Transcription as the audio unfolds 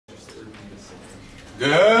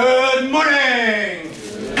Good morning!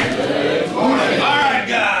 Good morning! All right,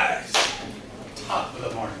 guys. Top of the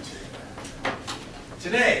morning to you.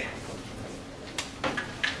 Today,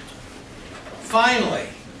 finally,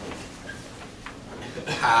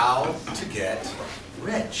 how to get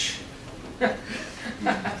rich.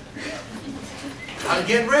 How to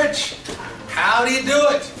get rich? How do you do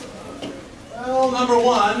it? Well, number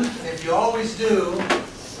one, if you always do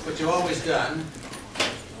what you've always done,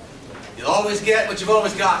 you'll always get what you've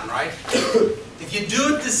always gotten, right? If you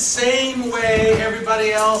do it the same way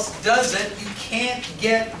everybody else does it, you can't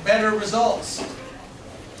get better results.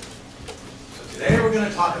 So today we're going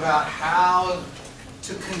to talk about how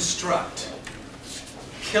to construct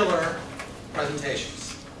killer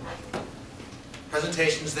presentations.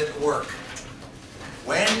 Presentations that work.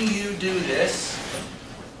 When you do this,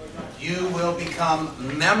 you will become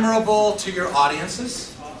memorable to your audiences.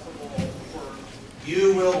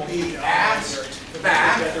 You will be asked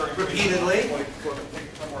back repeatedly,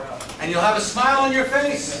 and you'll have a smile on your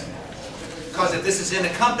face. Because if this is in a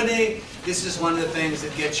company, this is one of the things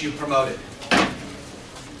that gets you promoted.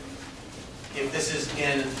 If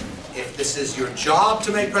this is your job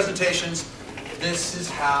to make presentations, this is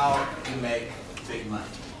how you make big money.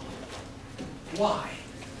 Why?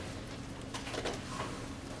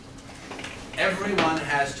 Everyone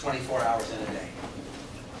has 24 hours in a day.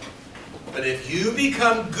 But if you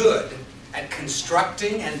become good at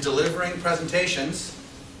constructing and delivering presentations,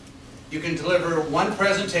 you can deliver one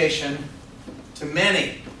presentation to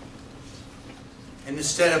many. And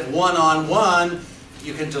instead of one-on-one,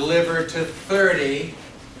 you can deliver to 30,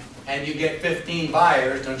 and you get 15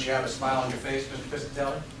 buyers. Don't you have a smile on your face, Mr. Chris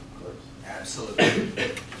Derry? Of course.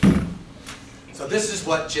 Absolutely. So this is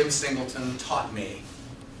what Jim Singleton taught me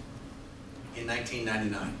in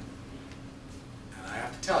 1999. And I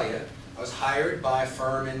have to tell you, I was hired by a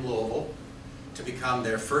firm in Louisville to become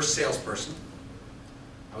their first salesperson.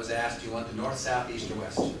 I was asked, do you want the north, south, east, or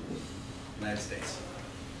west? United States.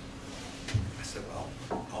 I said, well,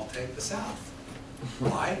 I'll take the south.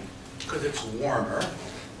 Why? Because it's warmer,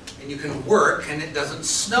 and you can work, and it doesn't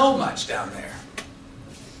snow much down there.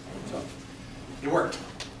 So, it worked.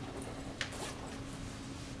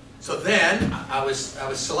 So then, I was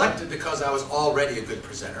selected because I was already a good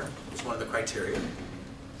presenter. It was one of the criteria.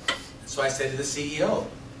 So I said to the CEO,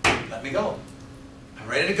 let me go. I'm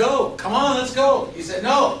ready to go. Come on, let's go. He said,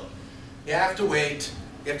 no. You have to wait.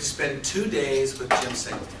 You have to spend 2 days with Jim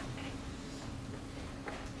Singleton.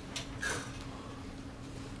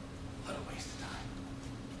 What a waste of time.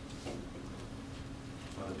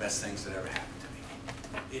 One of the best things that ever happened to me.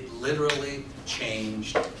 It literally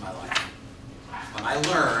changed my life. When I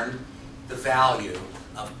learned the value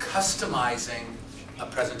of customizing a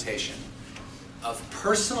presentation, of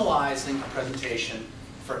personalizing a presentation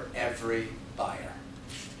for every buyer.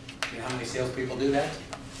 You know how many salespeople do that?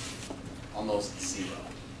 Almost zero.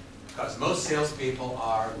 Because most salespeople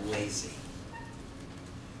are lazy.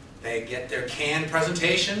 They get their canned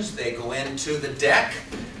presentations, they go into the deck,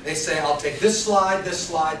 they say, I'll take this slide, this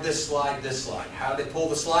slide, this slide, this slide. How do they pull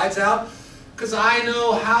the slides out? Because I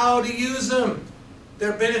know how to use them.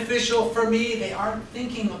 They're beneficial for me. They aren't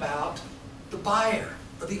thinking about the buyer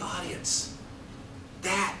or the audience.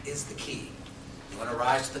 That is the key. You want to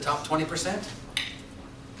rise to the top 20%?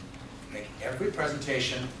 Make every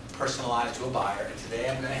presentation personalized to a buyer, and today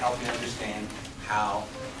I'm going to help you understand how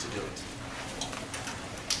to do it.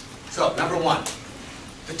 So, number one,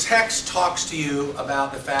 the text talks to you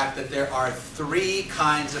about the fact that there are 3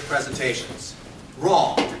 kinds of presentations.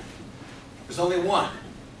 Wrong. There's only one.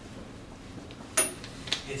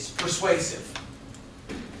 It's persuasive.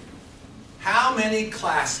 How many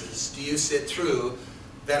classes do you sit through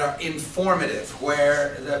that are informative,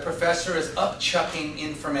 where the professor is upchucking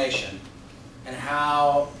information, and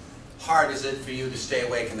how hard is it for you to stay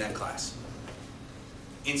awake in that class?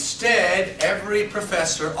 Instead, every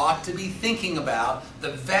professor ought to be thinking about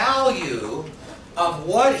the value of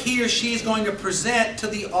what he or she is going to present to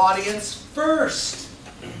the audience first,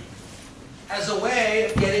 as a way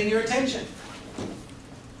of getting your attention.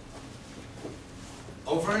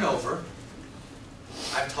 Over and over,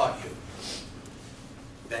 I've taught you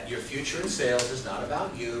that your future in sales is not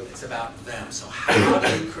about you, it's about them. So how do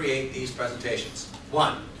you create these presentations?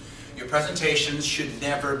 1, your presentations should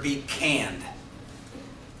never be canned.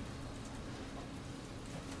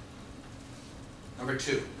 Number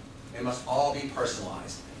 2, they must all be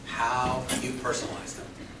personalized. How do you personalize them?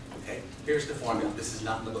 Okay, here's the formula. This is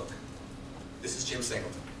not in the book. This is Jim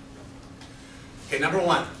Singleton. Okay, number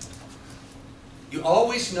 1. You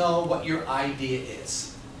always know what your idea is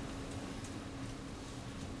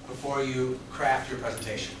before you craft your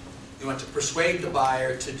presentation. You want to persuade the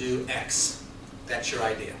buyer to do X. That's your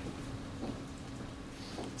idea.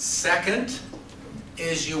 Second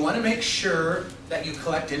is you want to make sure that you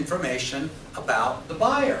collect information about the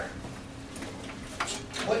buyer.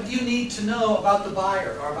 What do you need to know about the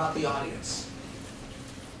buyer or about the audience?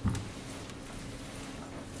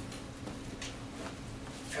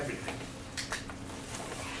 Everything.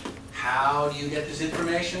 How do you get this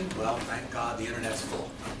information? Well, thank God the internet's full.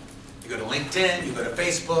 You go to LinkedIn, you go to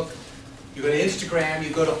Facebook, you go to Instagram, you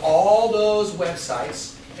go to all those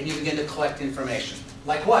websites, and you begin to collect information.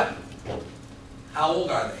 Like what? How old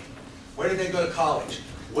are they? Where did they go to college?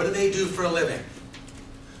 What do they do for a living?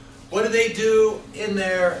 What do they do in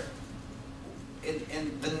their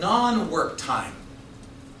in the non-work time?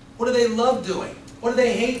 What do they love doing? What do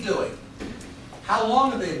they hate doing? How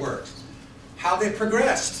long have they worked? How they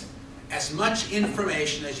progressed? As much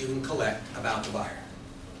information as you can collect about the buyer.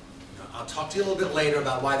 I'll talk to you a little bit later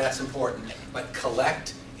about why that's important, but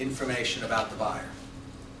collect information about the buyer.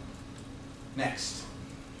 Next.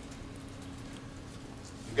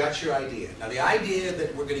 You've got your idea. Now the idea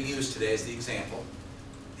that we're going to use today as the example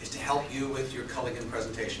is to help you with your Culligan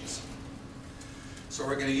presentations. So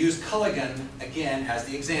we're going to use Culligan again as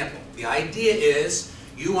the example. The idea is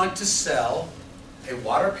you want to sell a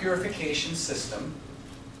water purification system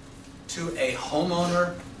to a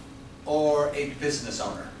homeowner or a business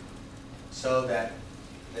owner so that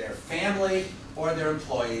their family or their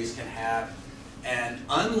employees can have an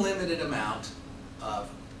unlimited amount of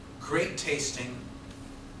great tasting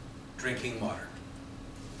drinking water.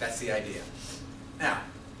 That's the idea. Now,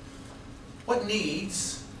 what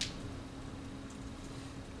needs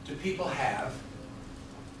do people have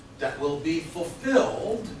that will be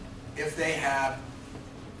fulfilled if they have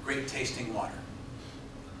great tasting water?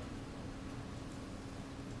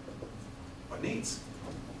 What needs?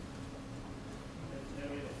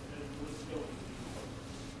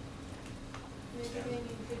 Maybe they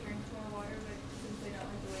need to drink more water, but since they don't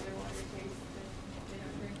like the way their water tastes, they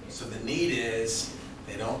don't drink it. So the need is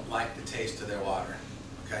they don't like the taste of their water.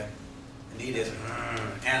 Okay? The need is,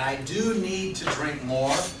 and I do need to drink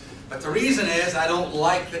more, but the reason is I don't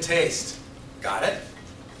like the taste. Got it?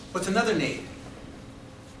 What's another need?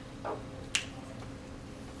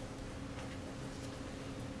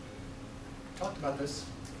 Talked about this.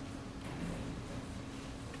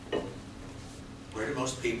 Where do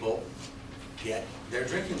most people get their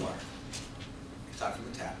drinking water? You talk from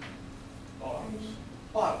the tap.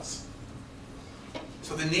 Bottles.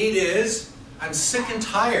 So the need is, I'm sick and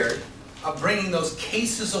tired of bringing those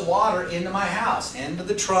cases of water into my house, into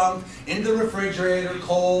the trunk, into the refrigerator,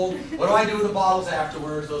 cold. What do I do with the bottles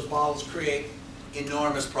afterwards? Those bottles create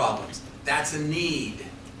enormous problems. That's a need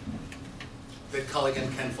that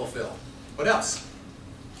Culligan can fulfill. What else?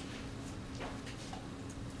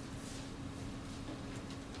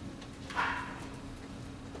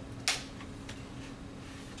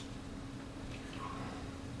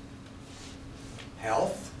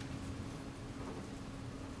 Health.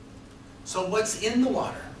 So what's in the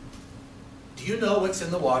water? Do you know what's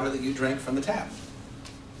in the water that you drink from the tap?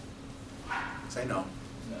 Say no.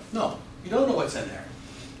 No, you don't know what's in there.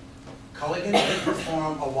 Culligan can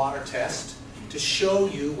perform a water test to show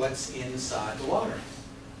you what's inside the water.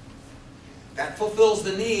 That fulfills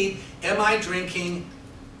the need. Am I drinking,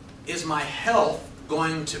 is my health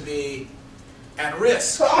going to be at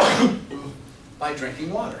risk by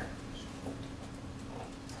drinking water?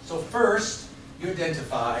 So first, you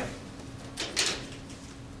identify.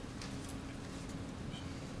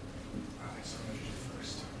 Alright, so what do you do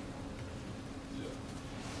first?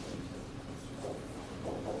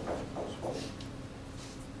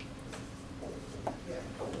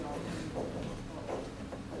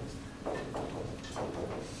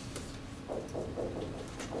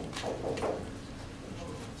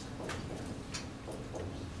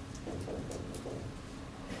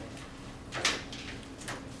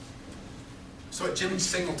 So what Jim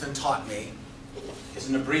Singleton taught me is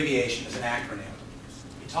an abbreviation, is an acronym.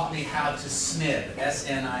 He taught me how to SNIB,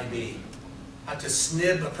 S-N-I-B, how to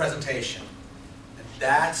SNIB a presentation. And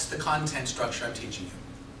that's the content structure I'm teaching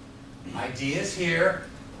you. Ideas here,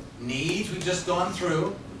 needs we've just gone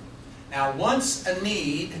through. Now once a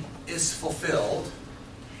need is fulfilled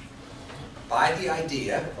by the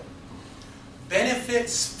idea,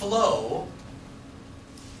 benefits flow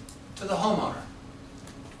to the homeowner.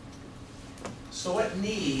 So what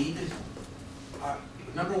need,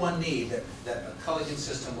 number one need that a Culligan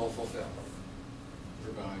system will fulfill?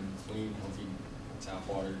 Provide clean, healthy tap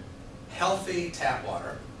water. Healthy tap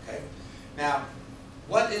water, okay. Now,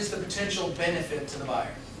 what is the potential benefit to the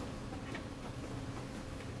buyer?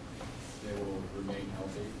 They will remain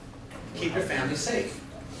healthy. Keep your family safe,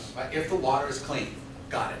 right? If the water is clean.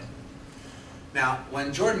 Got it. Now,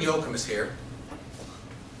 when Jordan Yoakum is here,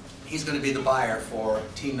 he's going to be the buyer for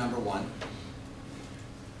team number 1.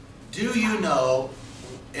 Do you know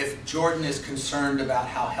if Jordan is concerned about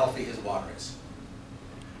how healthy his water is?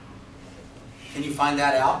 Can you find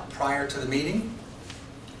that out prior to the meeting?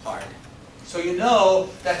 Hard. So you know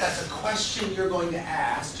that that's a question you're going to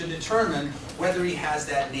ask to determine whether he has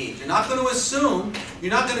that need. You're not going to assume,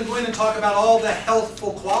 you're not going to go in and talk about all the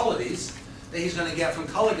healthful qualities that he's going to get from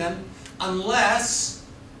Culligan unless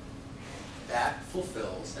that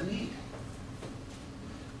fulfills a need.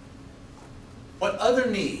 What other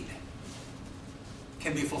need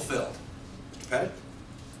can be fulfilled? Okay?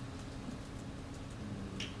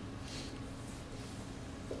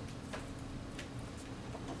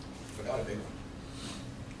 Forgot a big one.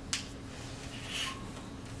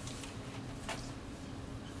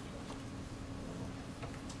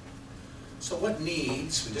 So what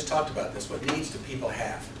needs, we just talked about this, what needs do people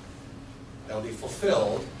have that will be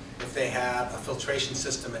fulfilled if they have a filtration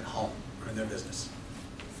system at home or in their business?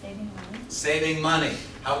 Saving money. Saving money.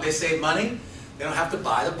 How would they save money? They don't have to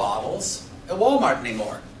buy the bottles at Walmart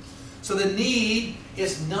anymore. So the need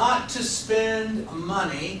is not to spend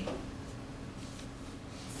money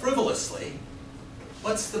frivolously.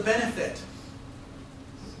 What's the benefit?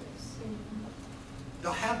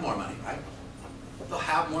 They'll have more money, right? They'll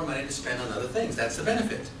have more money to spend on other things. That's the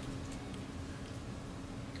benefit.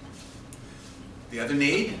 The other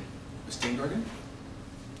need, Ms. Steenbergen?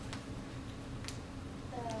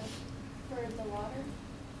 For the water,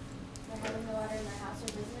 for having the water in their house or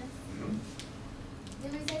business. Mm-hmm.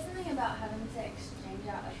 Did we say something about having to exchange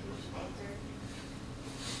out a huge filter?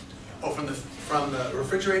 Oh, from the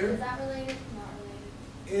refrigerator? Is that related? Not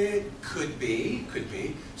related. It could be, could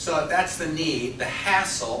be. So if that's the need, the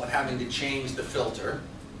hassle of having to change the filter,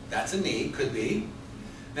 that's a need, could be.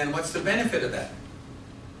 Then what's the benefit of that?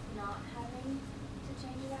 Not having to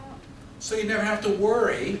change it out? So you never have to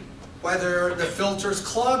worry whether the filter's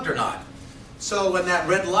clogged or not. So when that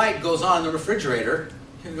red light goes on in the refrigerator,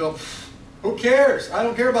 you can go, who cares? I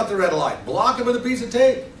don't care about the red light. Block it with a piece of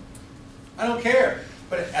tape. I don't care.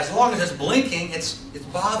 But as long as it's blinking,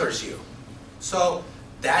 it bothers you. So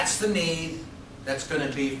that's the need that's going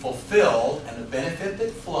to be fulfilled, and the benefit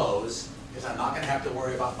that flows is I'm not going to have to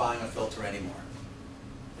worry about buying a filter anymore.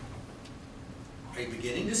 Are you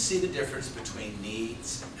beginning to see the difference between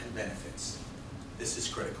needs and benefits? This is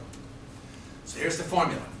critical. So here's the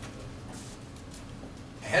formula.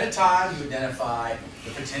 Ahead of time, you identify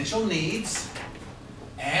the potential needs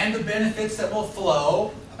and the benefits that will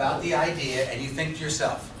flow about the idea, and you think to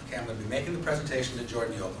yourself, okay, I'm going to be making the presentation to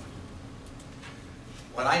Jordan Yoakum.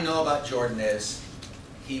 What I know about Jordan is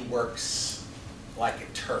he works like a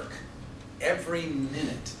Turk. Every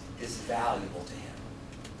minute is valuable to him.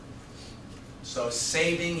 So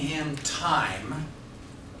saving him time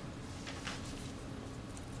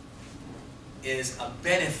is a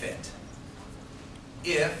benefit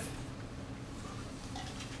if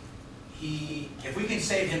we can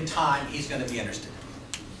save him time, he's going to be interested.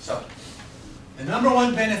 So the number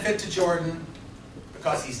one benefit to Jordan,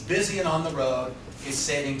 because he's busy and on the road, is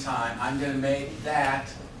saving time. I'm going to make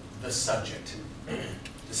that the subject.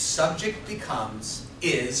 The subject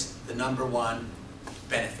is the number one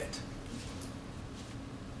benefit.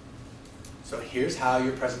 So here's how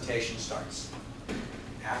your presentation starts.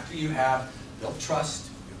 After you have built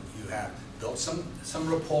trust, you have built some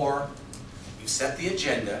rapport, you set the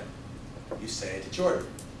agenda, you say to Jordan,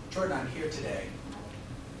 Jordan, I'm here today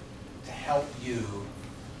to help you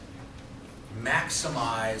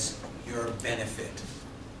maximize your benefit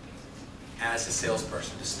as a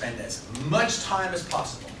salesperson, to spend as much time as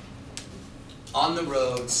possible on the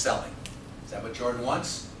road selling. Is that what Jordan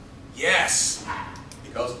wants? Yes.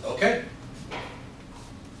 He goes, okay.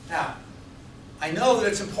 Now, I know that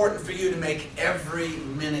it's important for you to make every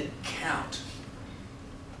minute count.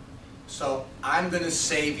 So I'm going to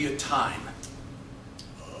save you time.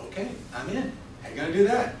 Okay, I'm in. How are you going to do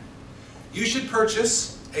that? You should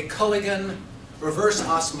purchase a Culligan reverse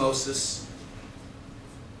osmosis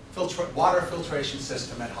water filtration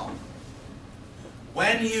system at home.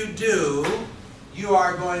 When you do, you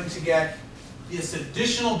are going to get this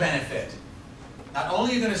additional benefit. Not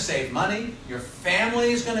only are you going to save money, your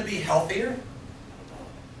family is going to be healthier.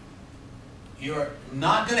 You're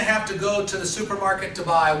not going to have to go to the supermarket to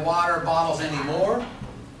buy water bottles anymore.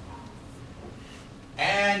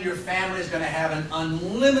 And your family is going to have an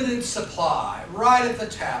unlimited supply right at the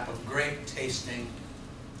tap of great tasting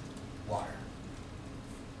water.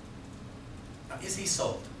 Now, is he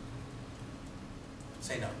sold?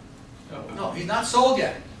 Say no. No, he's not sold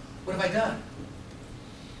yet. What have I done?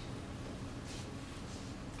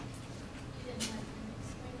 You didn't let them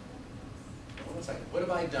explain it. Hold on a second. What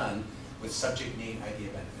have I done with subject, need, idea,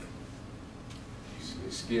 benefit?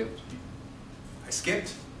 You skipped. I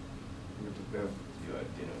skipped. With the benefit, you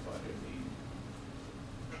identified a need.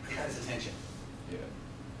 I got his attention. Yeah.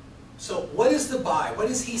 So what is the buy? What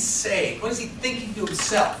is he saying? What is he thinking to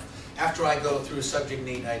himself after I go through subject,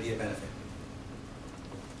 need, idea, benefit?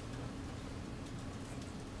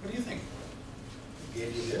 What do you think? He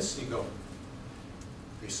gave you this, you go,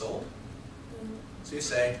 are you sold? So you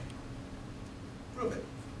say, prove it.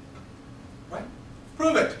 Right?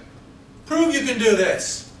 Prove it. Prove you can do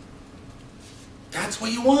this. That's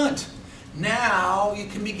what you want. Now you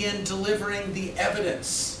can begin delivering the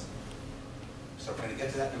evidence. So we're going to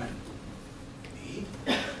get to that in a minute. Need,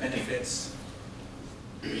 benefits.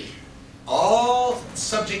 All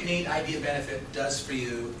subject, need, idea, benefit does for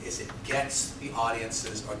you is it gets the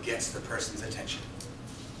audience's or gets the person's attention.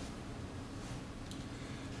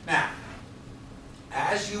 Now,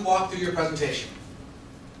 as you walk through your presentation,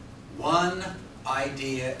 one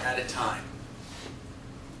idea at a time.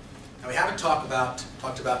 Now we haven't talked about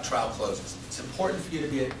trial closes. It's important for you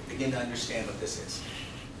to begin to understand what this is.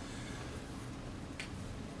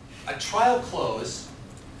 A trial close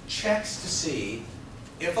checks to see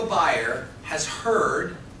if a buyer has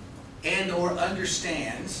heard and or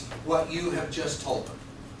understands what you have just told them.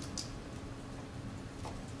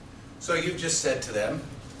 So you've just said to them,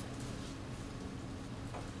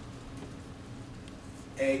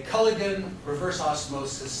 a Culligan reverse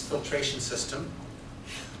osmosis filtration system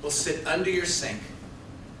will sit under your sink,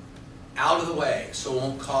 out of the way, so it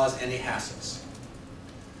won't cause any hassles.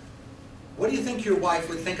 What do you think your wife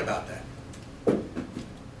would think about that?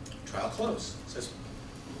 Trial close. Says,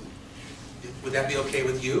 would that be okay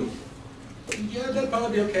with you? Yeah, that'd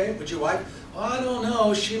probably be okay. Would your wife? Oh, I don't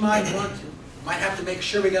know. She might have to make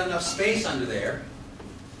sure we got enough space under there.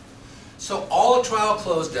 So all a trial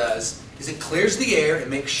close does is it clears the air and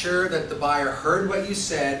makes sure that the buyer heard what you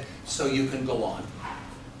said so you can go on.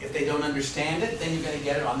 If they don't understand it, then you're going to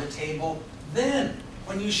get it on the table then,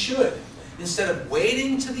 when you should. Instead of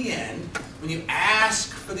waiting to the end, when you ask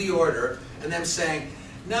for the order, and them saying,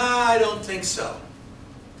 no, I don't think so.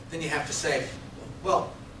 Then you have to say,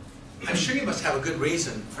 well, I'm sure you must have a good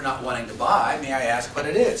reason for not wanting to buy. May I ask what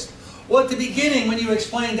it is? Well, at the beginning, when you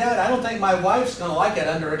explained that, I don't think my wife's going to like it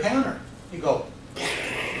under a counter. You go,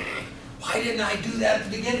 why didn't I do that at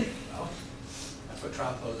the beginning? Well, that's what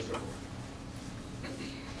trial closes are for.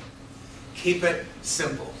 Keep it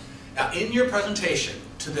simple. Now, in your presentation,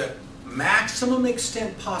 to the maximum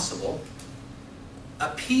extent possible,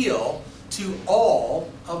 appeal to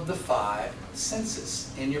all of the 5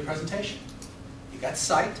 senses in your presentation. You got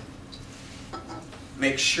sight.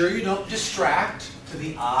 Make sure you don't distract to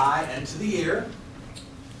the eye and to the ear.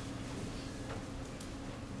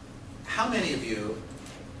 How many of you,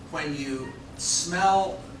 when you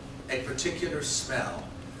smell a particular smell,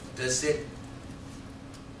 does it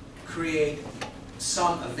create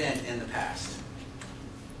some event in the past?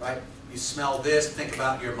 Right? You smell this, think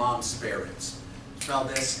about your mom's spare ribs. Smell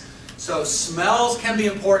this. So smells can be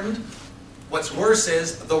important. What's worse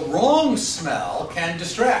is the wrong smell can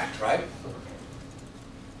distract, right?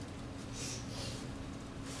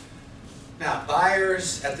 Now,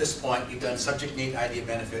 buyers at this point, you've done subject, need, idea,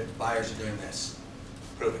 benefit. Buyers are doing this.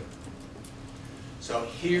 Prove it. So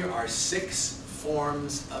here are 6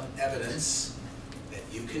 forms of evidence that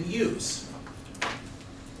you can use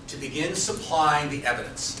to begin supplying the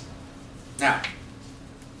evidence. Now,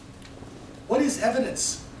 what is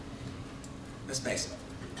evidence? Ms. Mason,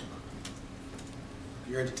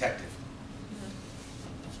 you're a detective.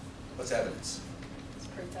 What's evidence? It's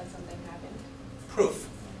proof that something happened. Proof.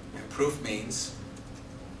 And proof means,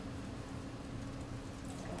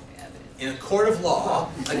 Evidence. in a court of law,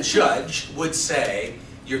 a judge would say,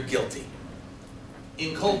 you're guilty.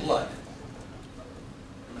 In cold blood.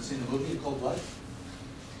 Ever seen the movie In Cold Blood?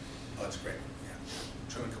 Oh, it's great. Yeah.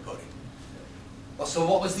 Truman Capote. Well, so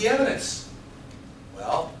what was the evidence?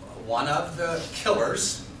 Well, one of the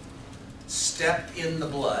killers stepped in the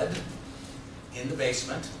blood in the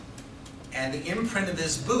basement, and the imprint of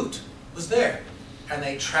his boot was there. And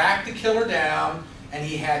they tracked the killer down, and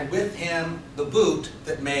he had with him the boot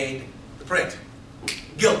that made the print.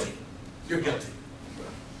 Guilty. You're guilty.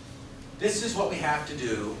 This is what we have to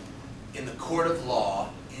do in the court of law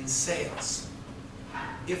in sales.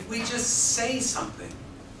 If we just say something,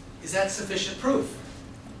 is that sufficient proof?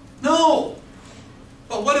 No!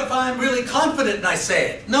 But what if I'm really confident and I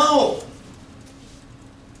say it? No!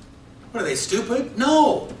 What are they, stupid?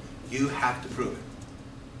 No! You have to prove it.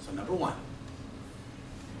 So number 1,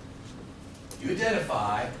 You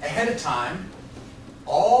identify ahead of time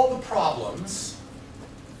all the problems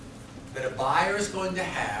that a buyer is going to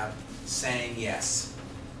have saying yes.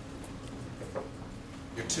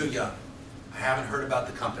 You're too young. I haven't heard about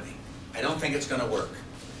the company. I don't think it's going to work.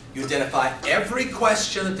 You identify every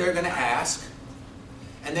question that they're going to ask,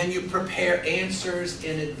 and then you prepare answers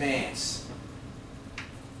in advance.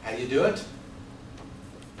 How do you do it?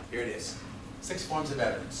 Here it is. 6 forms of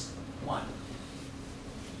evidence. 1.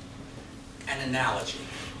 An analogy.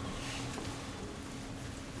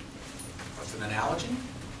 What's an analogy?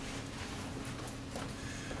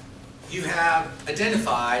 You have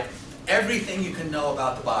identified everything you can know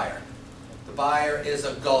about the buyer. The buyer is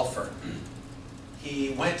a golfer. He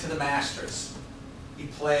went to the Masters. He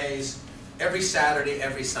plays every Saturday,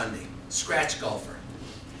 every Sunday. Scratch golfer.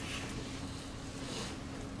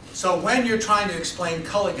 So when you're trying to explain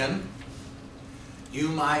Culligan, you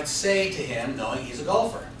might say to him, knowing he's a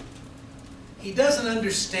golfer, he doesn't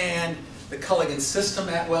understand the Culligan system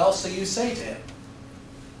that well, so you say to him,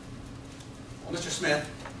 well, Mr. Smith,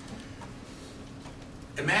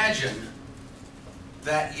 imagine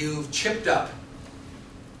that you've chipped up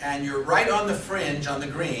and you're right on the fringe on the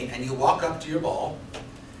green, and you walk up to your ball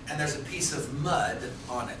and there's a piece of mud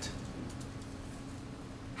on it.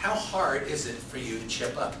 How hard is it for you to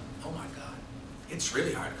chip up? Oh my God, it's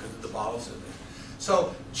really hard because the bottles are there.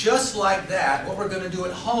 So just like that, what we're going to do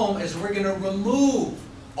at home is we're going to remove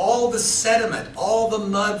all the sediment, all the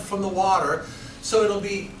mud from the water, so it'll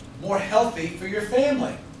be more healthy for your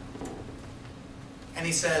family. And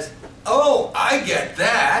he says, oh, I get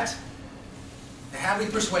that. Have we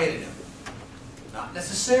persuaded him? Not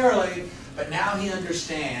necessarily, but now he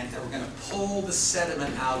understands that we're going to pull the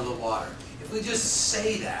sediment out of the water. If we just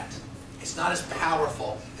say that, it's not as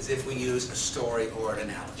powerful as if we use a story or an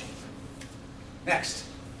analogy. Next,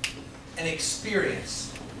 an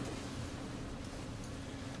experience.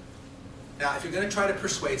 Now, if you're going to try to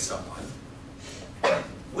persuade someone,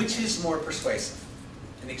 which is more persuasive?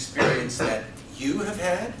 An experience that you have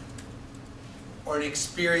had, or an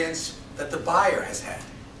experience that the buyer has had?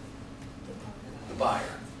 The buyer.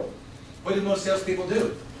 What do most salespeople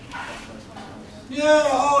do? Yeah,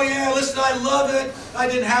 oh yeah, listen, I love it. I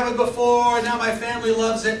didn't have it before, now my family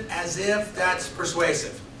loves it, as if that's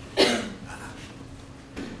persuasive.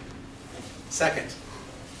 Second,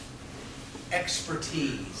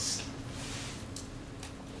 expertise.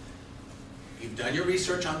 You've done your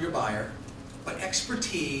research on your buyer. What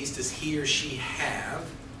expertise does he or she have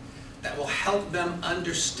that will help them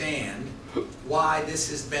understand why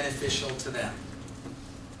this is beneficial to them?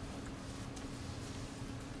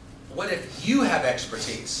 What if you have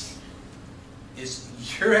expertise? Is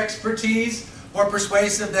your expertise more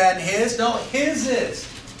persuasive than his? No, his is.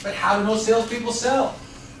 But how do most salespeople sell?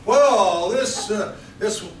 Well, this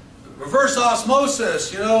reverse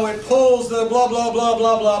osmosis, you know, it pulls the blah, blah, blah,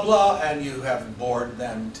 blah, blah, blah, and you have bored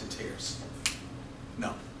them to tears.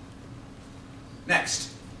 No.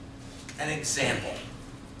 Next, an example.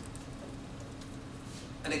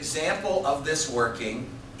 An example of this working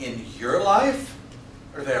in your life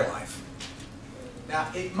or their life. Now,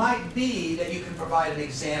 it might be that you can provide an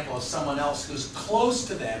example of someone else who's close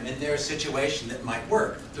to them in their situation that might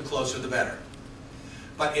work. The closer, the better.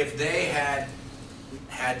 But if they had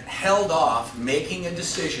held off making a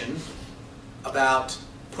decision about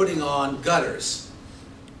putting on gutters,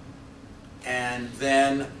 and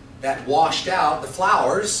then that washed out the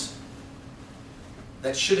flowers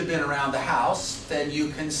that should have been around the house, then you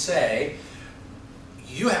can say,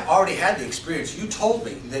 you have already had the experience. You told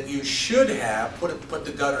me that you should have put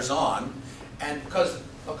the gutters on, and because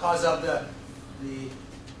of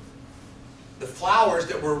the flowers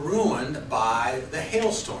that were ruined by the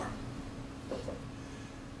hailstorm.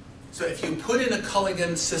 So if you put in a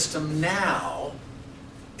Culligan system now,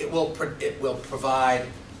 it will provide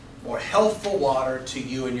more healthful water to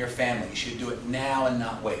you and your family. You should do it now and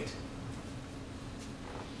not wait.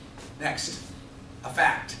 Next, a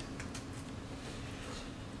fact.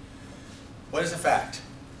 What is a fact?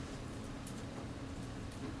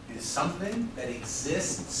 It is something that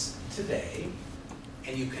exists today,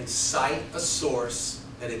 and you can cite a source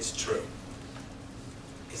that it's true.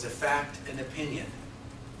 Is a fact an opinion?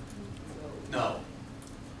 No.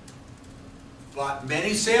 But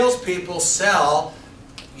many salespeople sell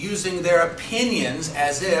using their opinions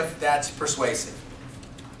as if that's persuasive.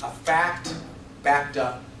 A fact backed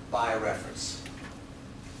up by a reference.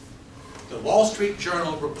 The Wall Street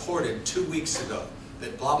Journal reported 2 weeks ago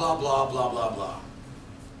that blah, blah, blah, blah, blah, blah.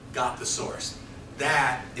 Got the source.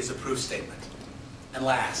 That is a proof statement. And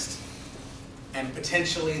last, and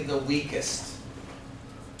potentially the weakest,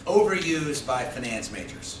 overused by finance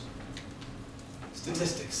majors.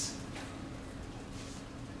 Statistics.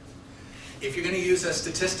 If you're going to use a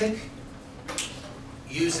statistic,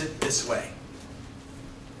 use it this way.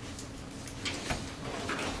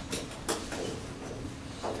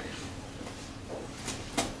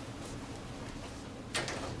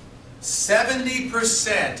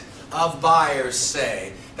 "70% of buyers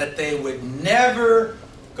say that they would never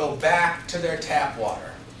go back to their tap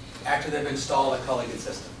water after they've installed a Culligan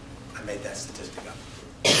system." I made that statistic up.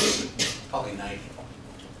 Probably 90.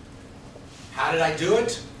 How did I do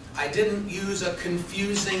it? I didn't use a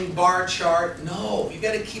confusing bar chart. No, you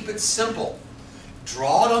got to keep it simple.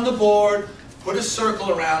 Draw it on the board, put a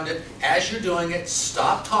circle around it. As you're doing it,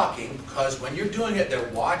 stop talking, because when you're doing it, they're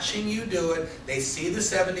watching you do it. They see the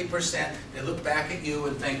 70%. They look back at you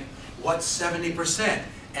and think, what's 70%?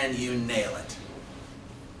 And you nail it.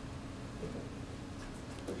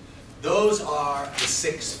 Those are the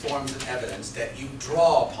 6 forms of evidence that you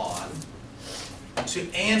draw upon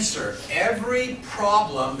to answer every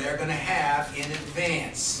problem they're going to have in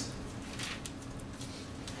advance.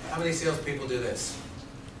 How many salespeople do this?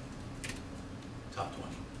 Top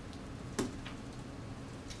 20.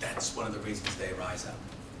 That's one of the reasons they rise up.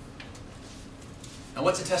 Now,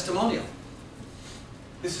 what's a testimonial?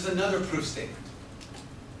 This is another proof statement.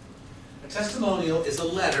 A testimonial is a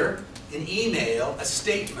letter, an email, a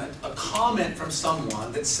statement, a comment from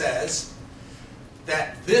someone that says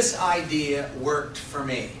that this idea worked for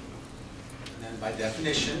me. And then by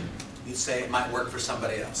definition, you'd say it might work for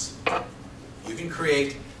somebody else. You can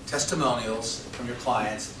create testimonials from your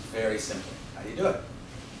clients very simply. How do you do it?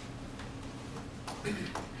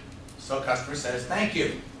 So a customer says, "Thank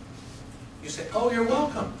you." You say, "Oh, you're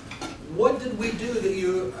welcome. What did we do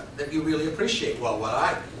that you really appreciate?" "Well, what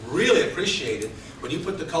I really appreciated when you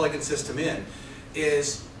put the Culligan system in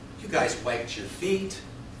is you guys wiped your feet.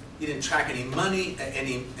 You didn't track any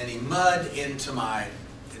mud into my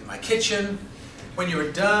kitchen. When you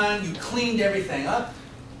were done, you cleaned everything up,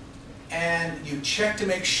 and you checked to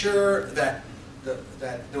make sure that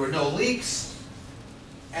there were no leaks.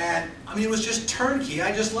 And I mean, it was just turnkey.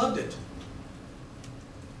 I just loved it."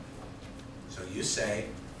 So you say,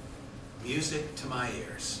 "Music to my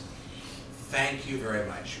ears. Thank you very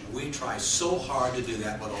much. We try so hard to do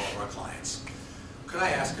that with all of our clients. Could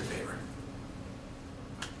I ask a favor?"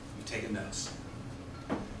 You've taken notes.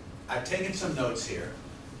 I've taken some notes here.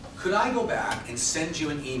 Could I go back and send you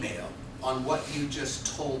an email on what you just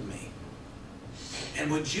told me?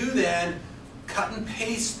 And would you then cut and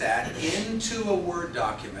paste that into a Word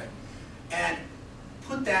document and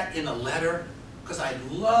put that in a letter? Because I'd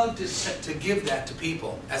love to give that to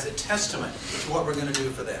people as a testament to what we're going to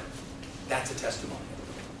do for them. That's a testimonial.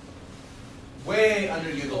 Way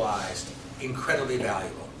underutilized, incredibly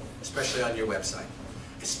valuable, especially on your website.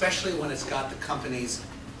 Especially when it's got the company's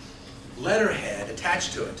letterhead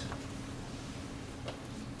attached to it.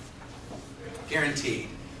 Guaranteed.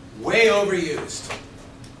 Way overused.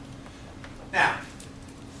 Now,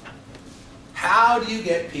 how do you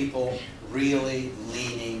get people really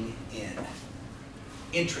leaning in?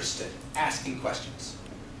 Interested, asking questions.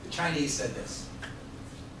 The Chinese said this: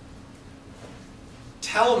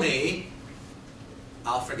 "Tell me,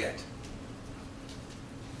 I'll forget.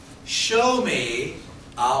 Show me,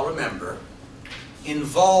 I'll remember.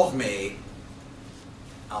 Involve me,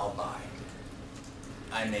 I'll buy."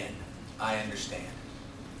 I'm in. I understand.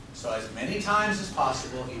 So as many times as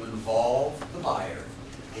possible, you involve the buyer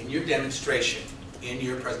in your demonstration, in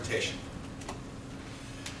your presentation.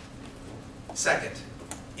 Second,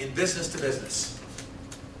 in business to business,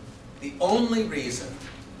 the only reason,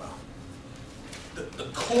 well, the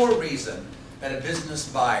core reason that a business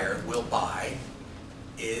buyer will buy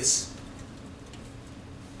is,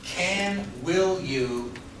 will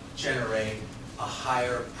you generate a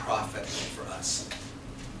higher profit for us?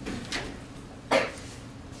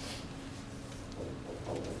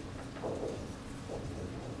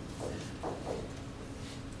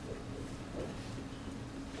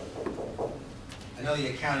 I know the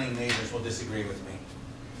accounting majors will disagree with me.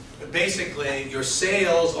 But basically, your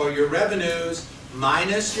sales or your revenues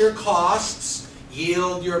minus your costs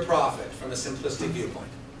yield your profit from a simplistic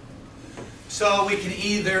viewpoint. So we can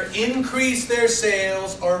either increase their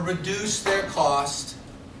sales or reduce their cost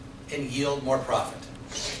and yield more profit.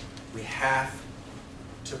 We have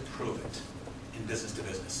to prove it in business to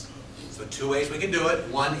business. So 2 ways we can do it.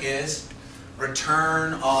 One is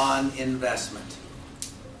return on investment.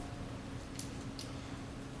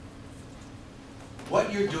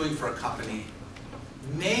 What you're doing for a company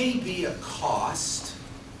may be a cost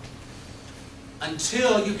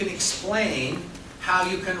until you can explain how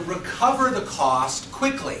you can recover the cost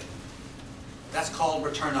quickly. That's called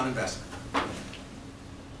return on investment.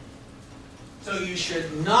 So you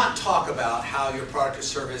should not talk about how your product or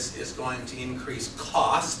service is going to increase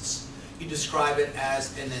costs. You describe it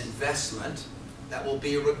as an investment that will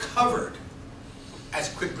be recovered as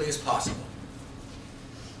quickly as possible.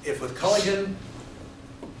 If with Culligan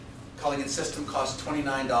system costs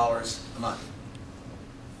 $29 a month,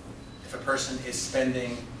 if a person is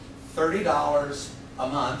spending $30 a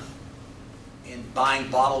month in buying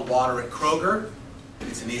bottled water at Kroger,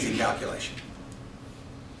 it's an easy calculation.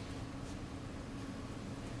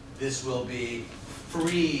 This will be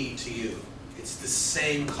free to you. It's the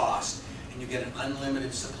same cost, and you get an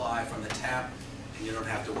unlimited supply from the tap, and you don't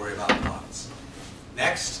have to worry about the bottles.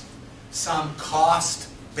 Next, some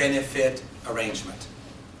cost-benefit arrangement.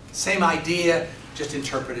 Same idea, just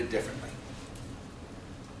interpreted differently.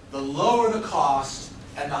 The lower the cost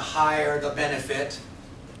and the higher the benefit,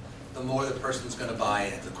 the more the person's going to buy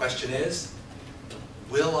it. The question is,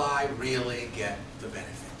 will I really get the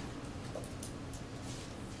benefit?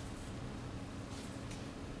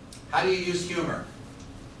 How do you use humor?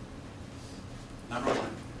 Number one,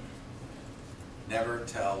 never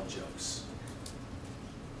tell jokes.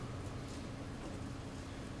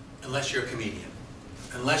 Unless you're a comedian.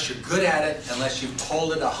 Unless you're good at it, unless you've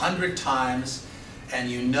told it 100 times, and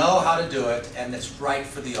you know how to do it, and it's right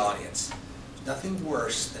for the audience. There's nothing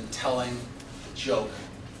worse than telling a joke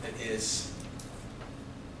that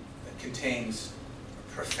contains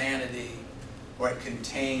profanity, or it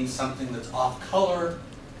contains something that's off color,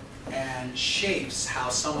 and shapes how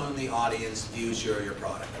someone in the audience views your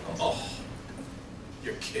product. They go, oh,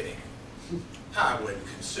 you're kidding. I wouldn't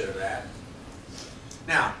consider that.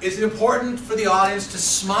 Now, is it important for the audience to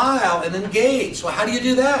smile and engage? Well, how do you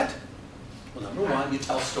do that? Well, number one, you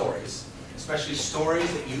tell stories, especially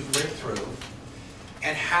stories that you've lived through.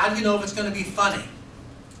 And how do you know if it's going to be funny?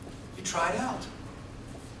 You try it out.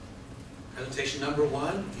 Presentation number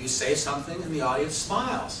one, you say something and the audience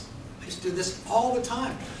smiles. I used to do this all the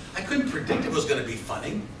time. I couldn't predict it was going to be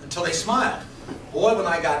funny until they smiled. Boy, when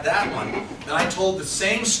I got that one, then I told the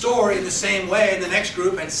same story the same way in the next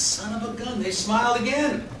group, and son of a gun, they smiled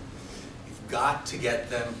again. You've got to get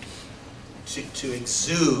them to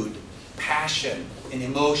exude passion and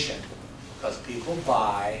emotion, because people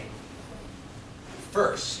buy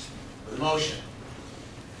first with emotion,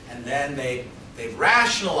 and then they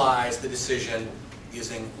rationalize the decision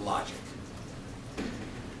using logic.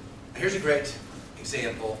 Now, here's a great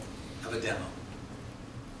example of a demo.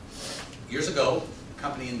 Years ago, the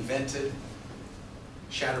company invented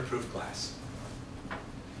shatterproof glass.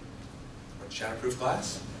 What shatterproof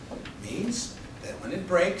glass means that when it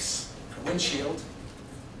breaks a windshield,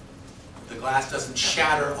 the glass doesn't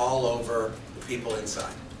shatter all over the people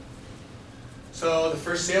inside. So the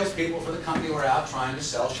first salespeople for the company were out trying to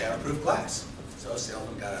sell shatterproof glass. So a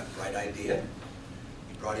salesman got a bright idea.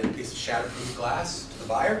 He brought in a piece of shatterproof glass to the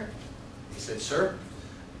buyer. He said, sir,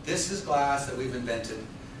 this is glass that we've invented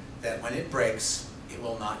that when it breaks, it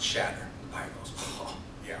will not shatter. The buyer goes, oh,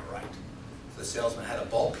 yeah, right. So the salesman had a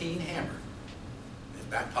ball-peen hammer in his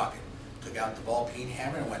back pocket, took out the ball-peen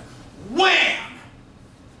hammer and went, wham!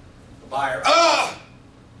 The buyer, oh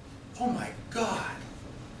my God.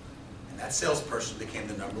 And that salesperson became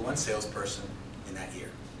the #1 salesperson in that year.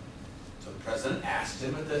 So the president asked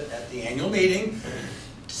him at the annual meeting,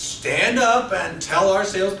 stand up and tell our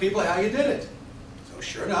salespeople how you did it. So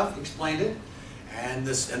sure enough, he explained it. And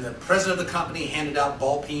the president of the company handed out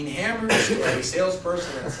ball-peen hammers to every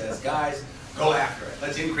salesperson and says, guys, go after it.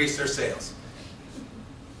 Let's increase their sales.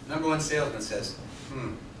 #1 salesman says, how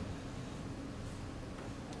am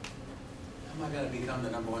I going to become the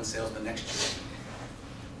 #1 salesman next year?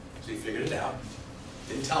 So he figured it out.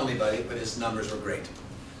 Didn't tell anybody, but his numbers were great.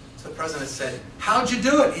 So the president said, how'd you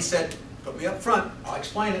do it? He said, put me up front. I'll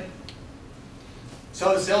explain it.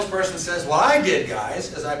 So the salesperson says, what I did,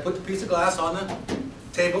 guys, is I put the piece of glass on the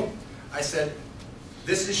table. I said,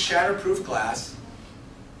 this is shatterproof glass.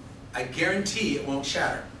 I guarantee it won't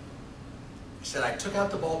shatter. He said, I took out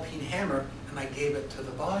the ball-peen hammer and I gave it to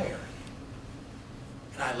the buyer.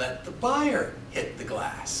 And I let the buyer hit the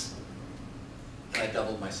glass. And I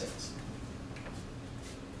doubled my sales.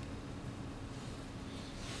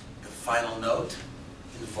 The final note,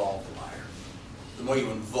 involve the buyer. The more you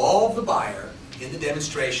involve the buyer in the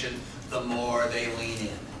demonstration, the more they lean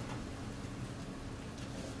in.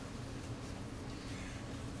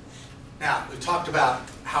 Now, we've talked about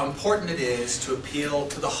how important it is to appeal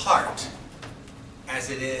to the heart as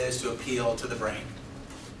it is to appeal to the brain.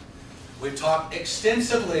 We've talked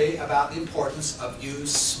extensively about the importance of you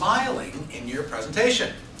smiling in your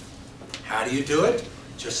presentation. How do you do it?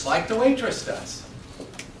 Just like the waitress does.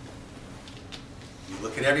 You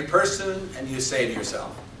look at every person and you say to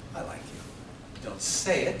yourself, I like you. You don't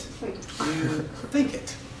say it, you think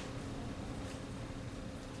it.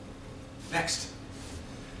 Next.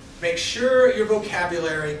 Make sure your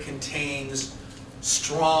vocabulary contains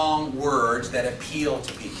strong words that appeal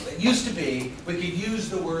to people. It used to be, we could use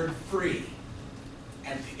the word free,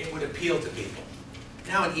 and it would appeal to people.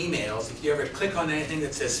 Now in emails, if you ever click on anything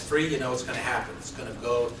that says free, you know what's going to happen. It's going to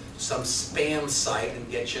go to some spam site and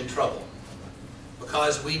get you in trouble.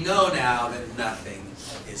 Because we know now that nothing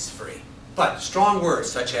is free. But strong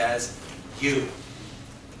words such as you.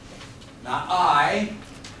 Not I,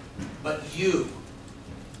 but you.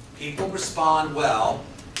 People respond well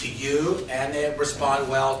to you, and they respond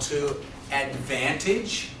well to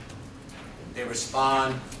advantage. They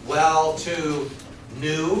respond well to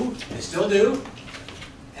new, they still do.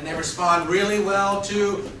 And they respond really well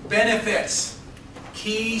to benefits.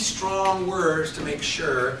 Key strong words to make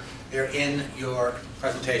sure they're in your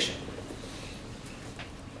presentation.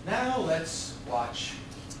 Now let's watch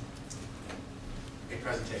a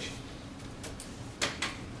presentation.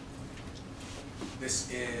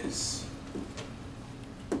 This is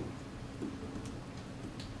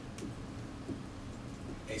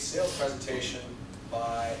a sales presentation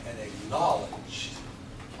by an acknowledged,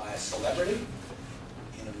 by a celebrity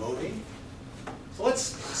in a movie. So let's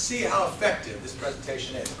see how effective this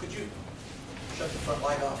presentation is. Could you shut the front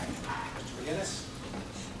light off, Mr. McGinnis?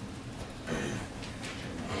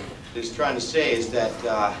 What he's trying to say is that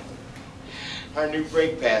our new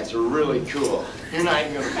brake pads are really cool. You're not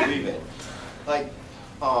even going to believe it. Like,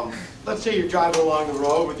 let's say you're driving along the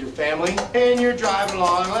road with your family, and you're driving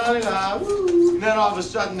along, la, la, la, woo, and then all of a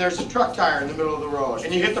sudden there's a truck tire in the middle of the road,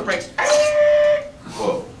 and you hit the brakes.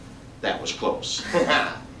 Whoa, that was close.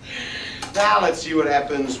 Now let's see what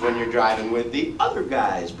happens when you're driving with the other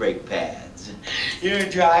guy's brake pads. You're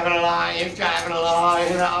driving along,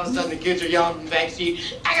 and all of a sudden the kids are yelling from the back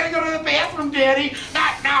seat, I gotta go to the bathroom, Daddy.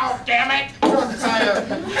 Not now, damn it. Truck tire.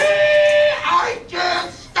 I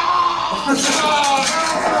can't stop.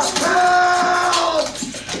 Help!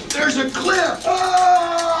 There's a cliff.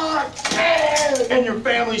 And your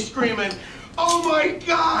family's screaming, oh my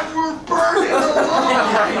God, we're burning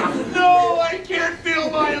alive. No, I can't feel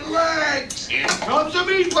my legs. In comes a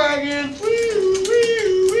meat wagon. Woo,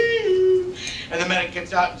 woo, woo. And the medic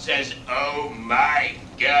gets out and says, oh my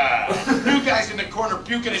God. New guy's in the corner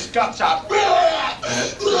puking his guts out.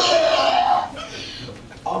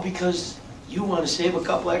 All because you want to save a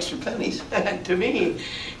couple extra pennies. To me,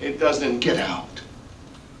 it doesn't. Get out.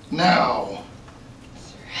 Now.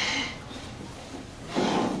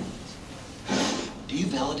 Do you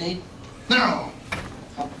validate? No.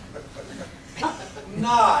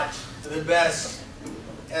 Not the best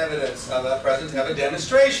evidence of a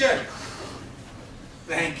demonstration.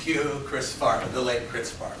 Thank you, Chris Farley, the late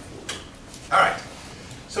Chris Farley. All right,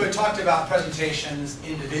 so we talked about presentations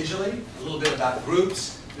individually, a little bit about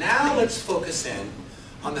groups. Now let's focus in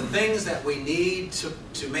on the things that we need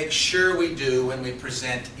to make sure we do when we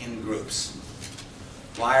present in groups.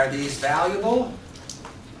 Why are these valuable?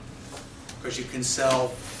 Because you can sell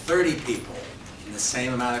 30 people in the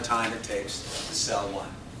same amount of time it takes to sell one.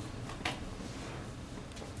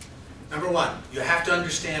 Number one, you have to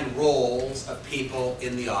understand roles of people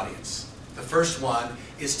in the audience. The first one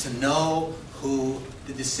is to know who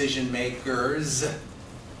the decision makers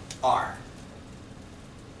are.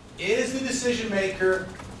 Is the decision maker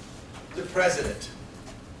the president?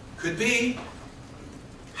 Could be.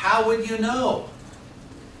 How would you know?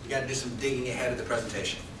 You got to do some digging ahead of the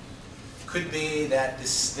presentation. Could be that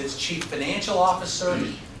this chief financial officer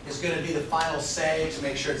is going to be the final say to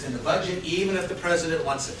make sure it's in the budget, even if the president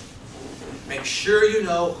wants it. Make sure you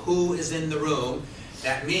know who is in the room.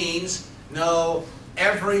 That means know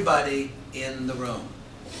everybody in the room.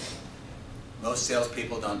 Most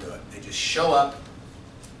salespeople don't do it. They just show up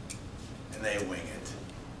and they wing it.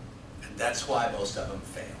 And that's why most of them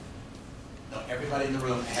fail. Know everybody in the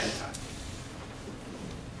room ahead of time.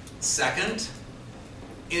 Second,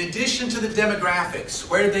 in addition to the demographics,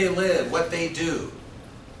 where they live, what they do,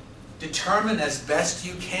 determine as best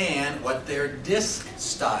you can what their disc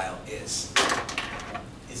style is.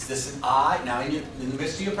 Is this an I? Now in the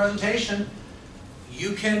midst of your presentation,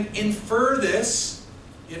 you can infer this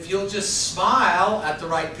if you'll just smile at the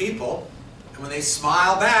right people. And when they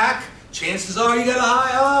smile back, chances are you got a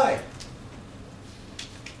high I.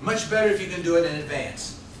 Much better if you can do it in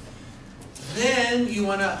advance. Then you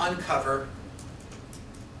want to uncover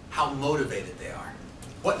how motivated they are.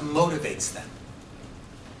 What motivates them?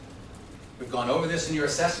 We've gone over this in your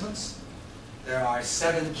assessments. There are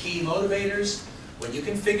 7 key motivators. When you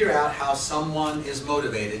can figure out how someone is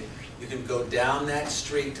motivated, you can go down that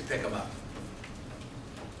street to pick them up.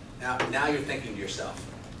 Now you're thinking to yourself,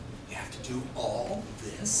 you have to do all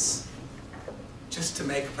this just to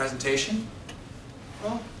make a presentation?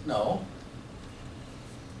 Well, no.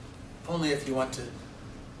 Only if you want to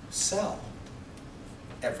sell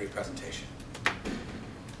every presentation.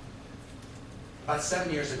 About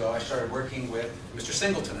 7 years ago, I started working with Mr.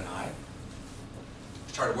 Singleton and I.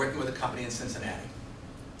 Started working with a company in Cincinnati,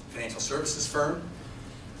 financial services firm.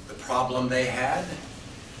 The problem they had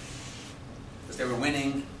was they were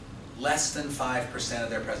winning less than 5% of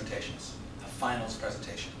their presentations, a finals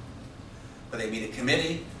presentation. But they meet a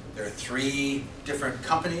committee. There are 3 different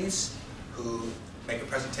companies who make a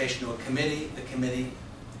presentation to a committee. The committee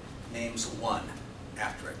names one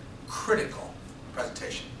after it. Critical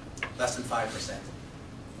presentation, less than 5%.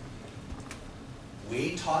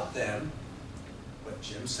 We taught them what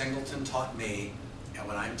Jim Singleton taught me and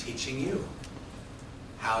what I'm teaching you.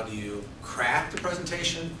 How do you craft a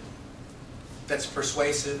presentation that's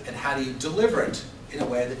persuasive, and how do you deliver it in a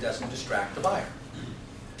way that doesn't distract the buyer?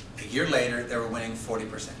 A year later, they were winning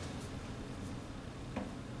 40%.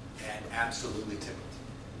 And absolutely tickled.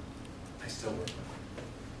 I still work with them.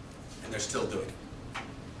 And they're still doing it.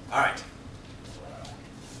 All right.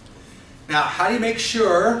 Now, how do you make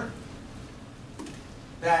sure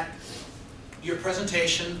that your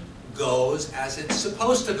presentation goes as it's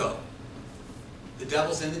supposed to go? The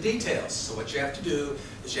devil's in the details. So what you have to do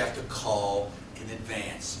is you have to call in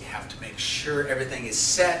advance. You have to make sure everything is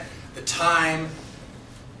set, the time.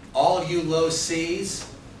 All of you low C's,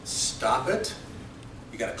 stop it.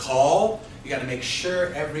 You got to call. You got to make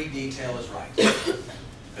sure every detail is right. Because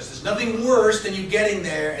there's nothing worse than you getting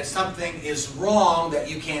there and something is wrong that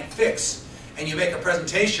you can't fix. And you make a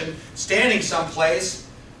presentation standing someplace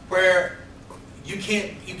where you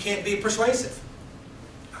can't be persuasive.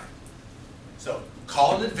 So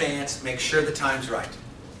call in advance, make sure the time's right.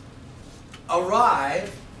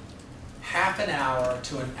 Arrive half an hour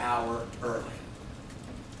to an hour early.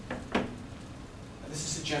 Now,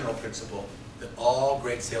 this is a general principle that all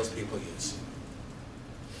great salespeople use.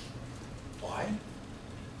 Why?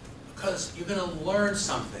 Because you're going to learn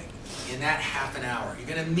something in that half an hour.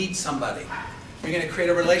 You're going to meet somebody. You're going to create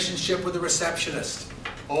a relationship with a receptionist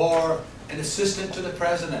or an assistant to the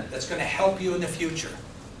president that's going to help you in the future.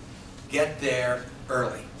 Get there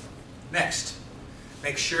early. Next,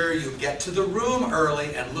 make sure you get to the room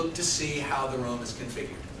early and look to see how the room is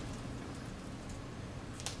configured.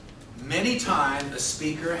 Many times, a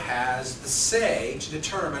speaker has the say to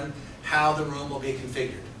determine how the room will be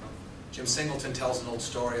configured. Jim Singleton tells an old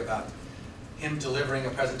story about him delivering a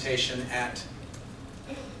presentation at,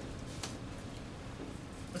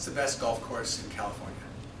 what's the best golf course in California?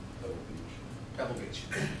 Pebble Beach.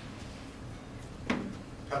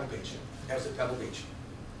 Pebble Beach. That was at Pebble Beach.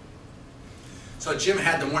 So Jim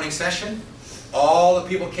had the morning session. All the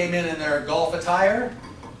people came in their golf attire.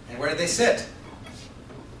 And where did they sit?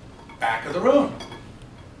 Back of the room.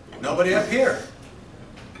 Nobody up here.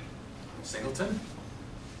 Singleton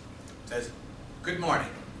says, "Good morning."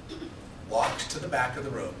 Walks to the back of the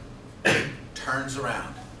room. Turns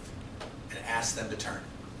around and asks them to turn.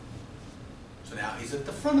 So now he's at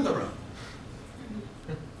the front of the room.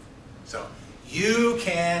 So you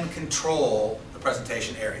can control the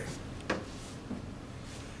presentation area.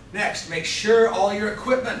 Next, make sure all your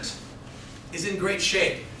equipment is in great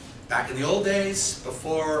shape. Back in the old days,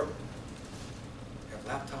 before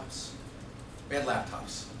we had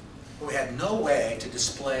laptops, but we had no way to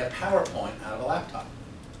display a PowerPoint out of a laptop.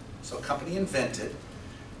 So a company invented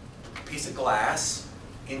a piece of glass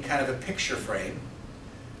in kind of a picture frame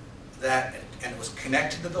and it was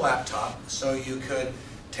connected to the laptop, so you could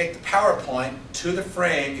take the PowerPoint to the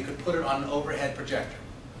frame, you could put it on an overhead projector.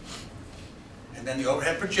 And then the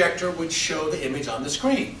overhead projector would show the image on the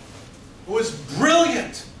screen. It was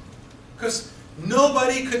brilliant, because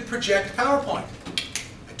nobody could project PowerPoint.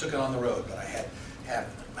 I took it on the road, but I had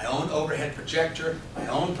my own overhead projector, my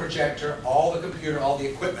own projector, all the computer, all the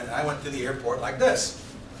equipment, and I went to the airport like this.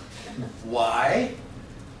 Why?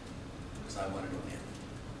 Because I wanted to win.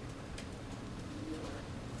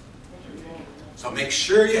 So make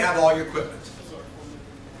sure you have all your equipment.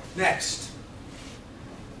 Next,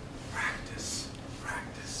 practice,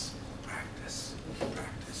 practice, practice,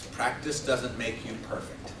 practice. Practice doesn't make you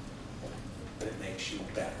perfect, but it makes you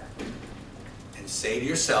better. And say to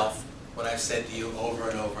yourself what I've said to you over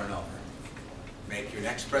and over and over. Make your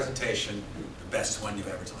next presentation the best one you've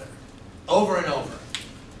ever delivered. Over and over.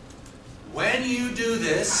 When you do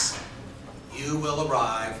this, you will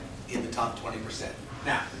arrive in the top 20%.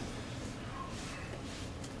 Now,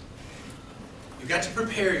 you've got to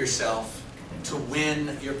prepare yourself to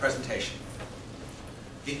win your presentation.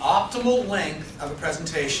 The optimal length of a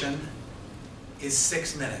presentation is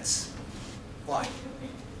 6 minutes. Why?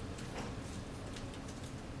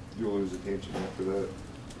 You'll lose attention after that.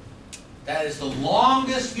 That is the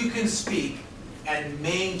longest you can speak and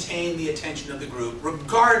maintain the attention of the group,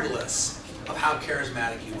 regardless of how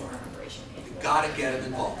charismatic you are. You've got to get them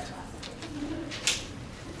involved.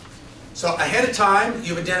 So ahead of time,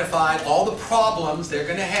 you've identified all the problems they're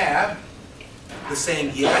going to have with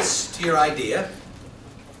saying yes to your idea.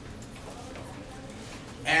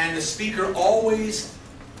 And the speaker always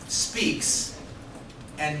speaks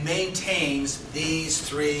and maintains these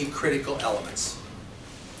 3 critical elements: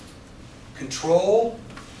 control,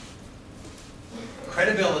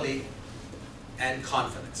 credibility, and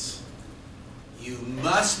confidence. You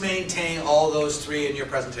must maintain all those 3 in your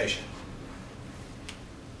presentation.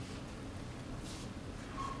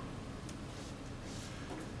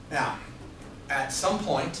 Now, at some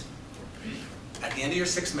point, at the end of your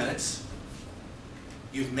 6 minutes,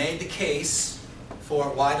 you've made the case for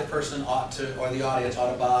why the person ought to, or the audience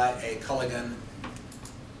ought to buy a Culligan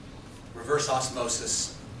reverse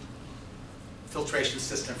osmosis filtration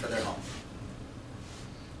system for their home.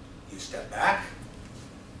 You step back,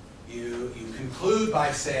 you conclude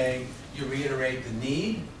by saying, you reiterate the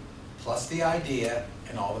need, plus the idea,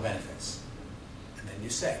 and all the benefits. And then you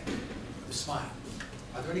say, with a smile,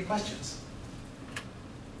 are there any questions?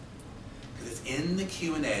 Because it's in the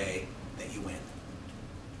Q&A that you win.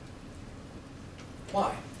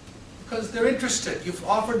 Why? Because they're interested. You've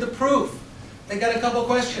offered the proof. They got a couple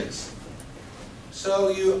questions. So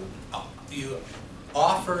you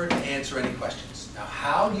offer to answer any questions. Now,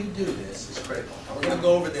 how you do this is critical. Now, we're going to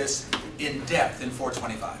go over this in depth in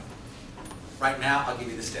 425. Right now, I'll give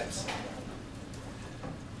you the steps.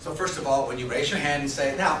 So first of all, when you raise your hand and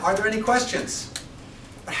say, now, are there any questions?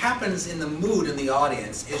 What happens in the mood in the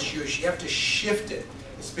audience is you have to shift it.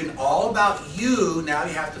 It's been all about you, now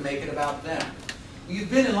you have to make it about them.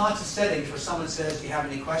 You've been in lots of settings where someone says, do you have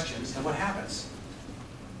any questions? And what happens?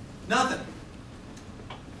 Nothing.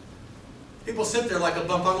 People sit there like a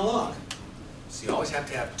bump on a log. So you always have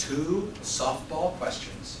to have 2 softball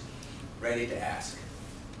questions ready to ask.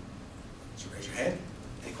 So raise your hand.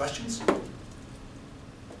 Any questions?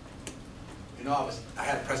 You know, I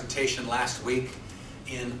had a presentation last week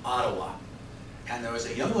in Ottawa, and there was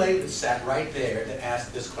a young lady that sat right there that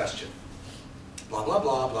asked this question. Blah, blah,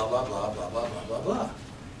 blah, blah, blah, blah, blah, blah, blah, blah, blah.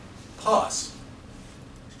 Pause.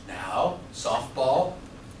 Now, softball,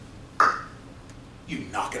 you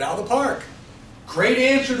knock it out of the park. Great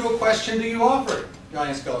answer to a question that you offered. The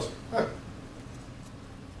audience goes, huh.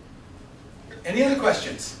 Any other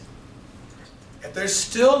questions? If there's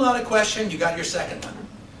still not a question, you got your second one.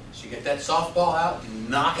 So you get that softball out, you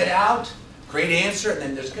knock it out, great answer, and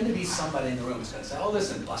then there's going to be somebody in the room who's going to say, oh,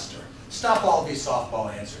 listen, Buster, stop all these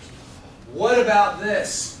softball answers. What about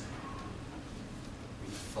this?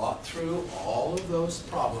 We've thought through all of those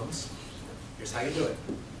problems. Here's how you do it.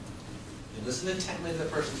 You listen intently to the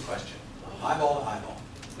person's question. Eyeball to eyeball.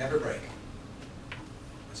 Never break.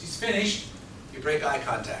 Once he's finished, you break eye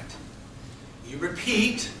contact. You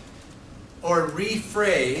repeat or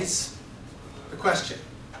rephrase the question.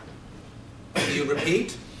 You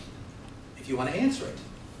repeat if you want to answer it.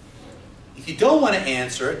 If you don't want to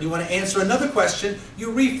answer it, and you want to answer another question, you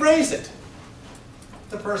rephrase it.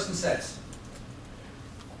 The person says,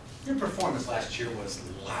 your performance last year was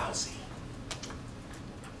lousy.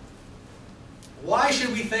 Why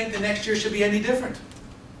should we think the next year should be any different?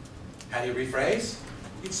 How do you rephrase?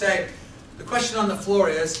 You'd say, the question on the floor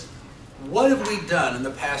is, what have we done in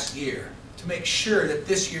the past year to make sure that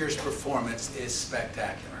this year's performance is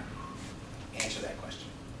spectacular? Answer that question.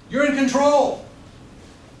 You're in control.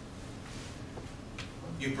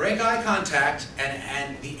 You break eye contact,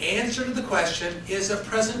 and the answer to the question is a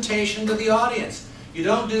presentation to the audience. You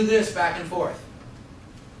don't do this back and forth.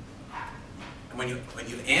 And when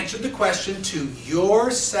you've answered the question to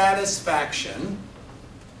your satisfaction,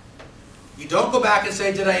 you don't go back and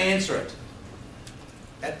say, did I answer it?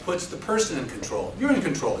 That puts the person in control. You're in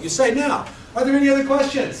control. You say, now, are there any other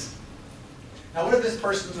questions? Now, what if this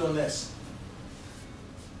person's doing this?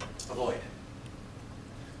 Avoid.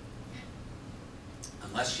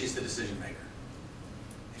 Unless she's the decision maker.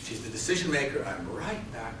 If she's the decision maker, I'm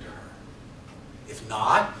right back to her. If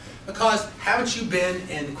not, because haven't you been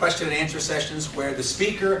in question and answer sessions where the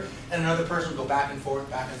speaker and another person go back and forth,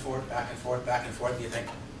 back and forth, back and forth, back and forth, and you think,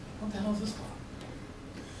 what the hell is this for?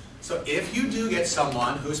 So if you do get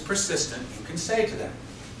someone who's persistent, you can say to them,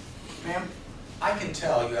 ma'am, I can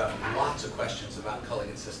tell you have lots of questions about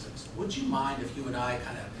Culligan systems. Would you mind if you and I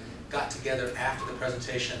kind of got together after the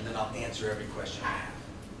presentation and then I'll answer every question I have?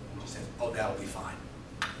 She says, oh, that'll be fine.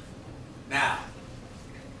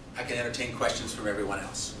 can entertain questions from everyone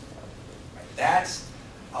else. Right, that's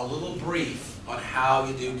a little brief on how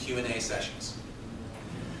you do Q&A sessions.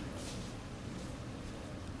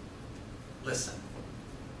 Listen.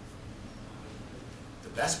 The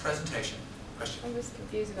best presentation. Question? I'm just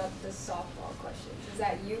confused about the softball questions. Is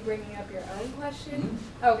that you bringing up your own question?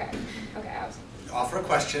 Mm-hmm. Okay. Okay, I was. Offer a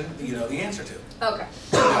question that you know the answer to. Okay.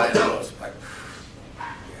 I know, it's like,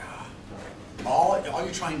 yeah. All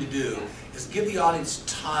you're trying to do is give the audience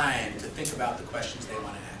time to think about the questions they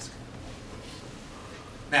want to ask.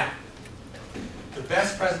 Now, the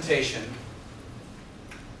best presentation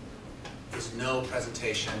is no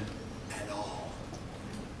presentation at all.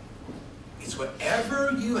 It's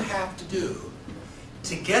whatever you have to do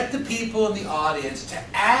to get the people in the audience to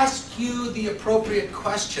ask you the appropriate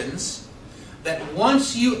questions that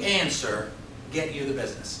once you answer, get you the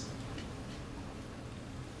business.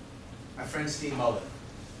 My friend Steve Mullen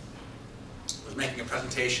was making a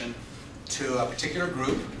presentation to a particular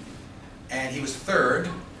group, and he was third,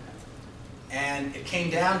 and it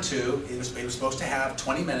came down to, he was supposed to have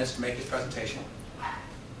 20 minutes to make his presentation,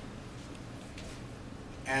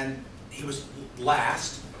 and he was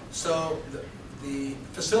last, so the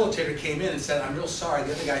facilitator came in and said, "I'm real sorry,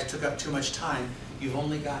 the other guys took up too much time. You've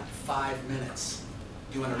only got 5 minutes.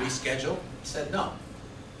 Do you want to reschedule?" He said, "No,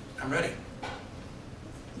 I'm ready."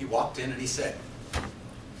 He walked in and he said,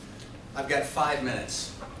 "I've got 5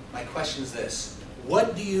 minutes. My question is this: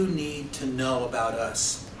 what do you need to know about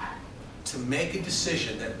us to make a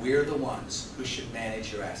decision that we're the ones who should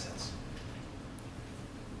manage your assets?"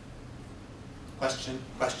 Question,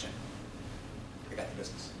 question. I got the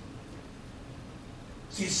business.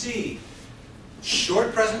 So you see,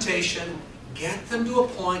 short presentation, get them to a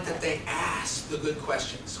point that they ask the good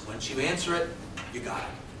questions. Once you answer it, you got it.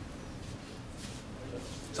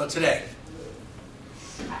 So today,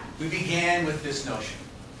 we began with this notion.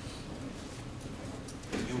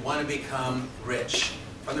 You want to become rich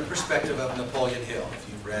from the perspective of Napoleon Hill. If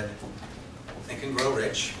you've read Think and Grow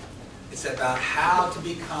Rich, it's about how to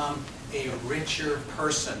become a richer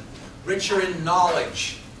person, richer in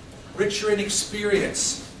knowledge, richer in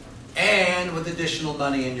experience, and with additional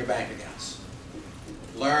money in your bank accounts.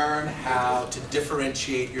 Learn how to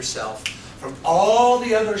differentiate yourself from all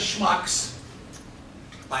the other schmucks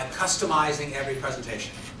by customizing every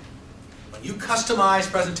presentation. When you customize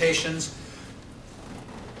presentations,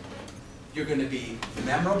 you're going to be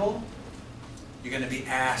memorable, you're going to be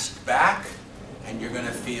asked back, and you're going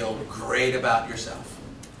to feel great about yourself.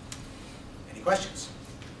 Any questions?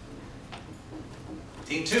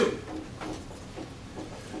 Team 2.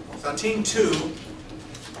 So on Team 2,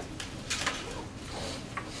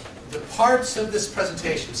 the parts of this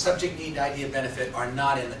presentation, subject, need, idea, benefit, are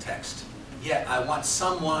not in the text. Yet I want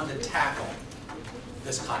someone to tackle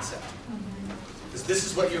this concept. Because this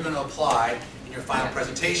is what you're going to apply in your final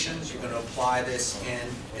presentations. You're going to apply this in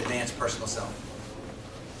advanced personal self.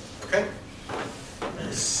 Okay?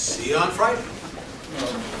 See you on Friday.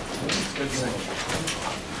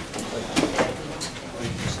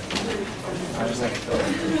 I just like to